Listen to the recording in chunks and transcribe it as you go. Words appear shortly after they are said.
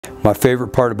My favorite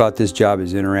part about this job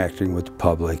is interacting with the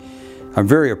public. I'm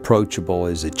very approachable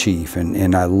as a chief,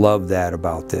 and I love that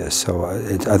about this. So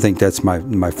I think that's my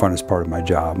funnest part of my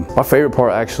job. My favorite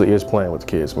part actually is playing with the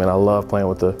kids. Man, I love playing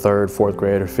with the 3rd, 4th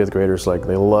grader, 5th graders. Like,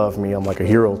 they love me. I'm like a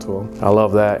hero to them. I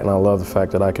love that, and I love the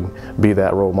fact that I can be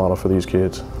that role model for these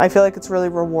kids. I feel like it's really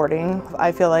rewarding.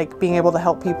 I feel like being able to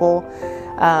help people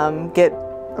get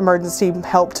emergency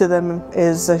help to them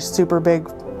is a super big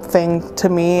thing to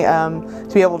me,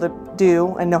 to be able to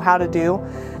do and know how to do.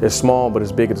 It's small, but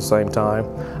it's big at the same time.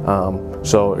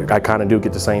 So I kind of do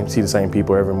get see the same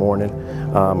people every morning,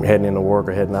 heading into work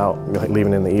or heading out,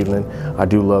 leaving in the evening. I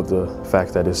do love the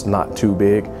fact that it's not too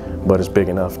big, but it's big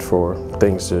enough for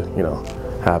things to,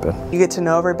 happen. You get to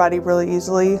know everybody really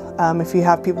easily. If you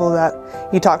have people that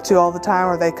you talk to all the time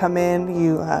or they come in,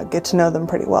 you get to know them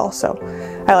pretty well. So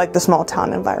I like the small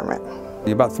town environment.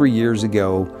 About 3 years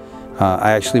ago,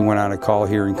 I actually went on a call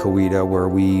here in Coweta where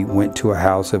we went to a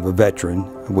house of a veteran,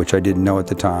 which I didn't know at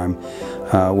the time,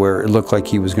 where it looked like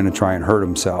he was going to try and hurt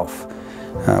himself.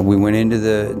 We went into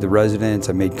the residence,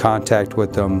 I made contact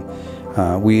with them.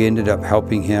 We ended up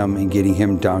helping him and getting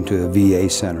him down to the VA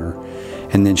center.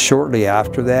 And then shortly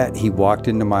after that, he walked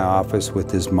into my office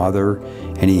with his mother,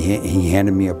 and he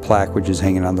handed me a plaque which is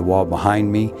hanging on the wall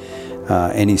behind me.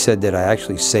 And he said that I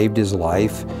actually saved his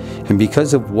life. And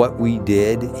because of what we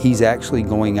did, he's actually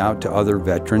going out to other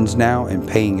veterans now and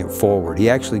paying it forward. He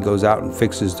actually goes out and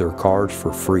fixes their cars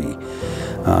for free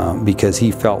because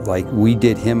he felt like we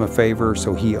did him a favor,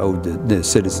 so he owed the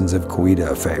citizens of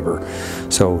Coweta a favor.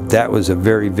 So that was a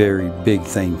very, very big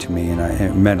thing to me, and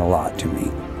it meant a lot to me.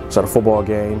 So at a football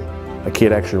game, a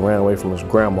kid actually ran away from his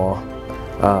grandma.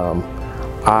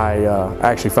 I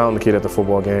actually found the kid at the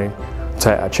football game.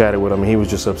 I chatted with him, and he was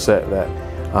just upset that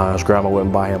his grandma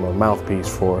wouldn't buy him a mouthpiece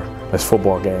for his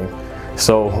football game.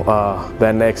 So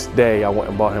that next day, I went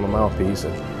and bought him a mouthpiece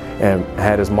and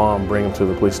had his mom bring him to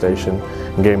the police station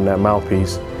and gave him that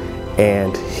mouthpiece.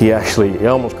 And he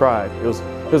almost cried. It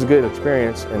was a good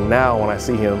experience. And now when I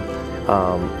see him,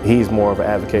 he's more of an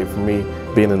advocate for me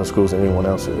being in the schools than anyone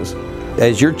else is.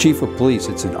 As your chief of police,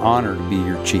 it's an honor to be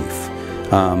your chief.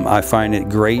 I find it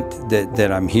great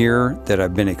that I'm here, that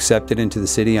I've been accepted into the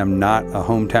city. I'm not a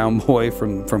hometown boy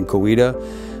from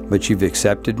Coweta, but you've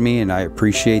accepted me, and I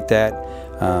appreciate that.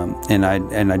 And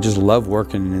I just love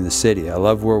working in the city. I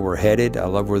love where we're headed. I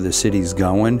love where the city's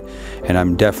going, and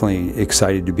I'm definitely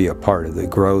excited to be a part of the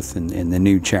growth and the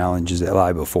new challenges that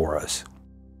lie before us.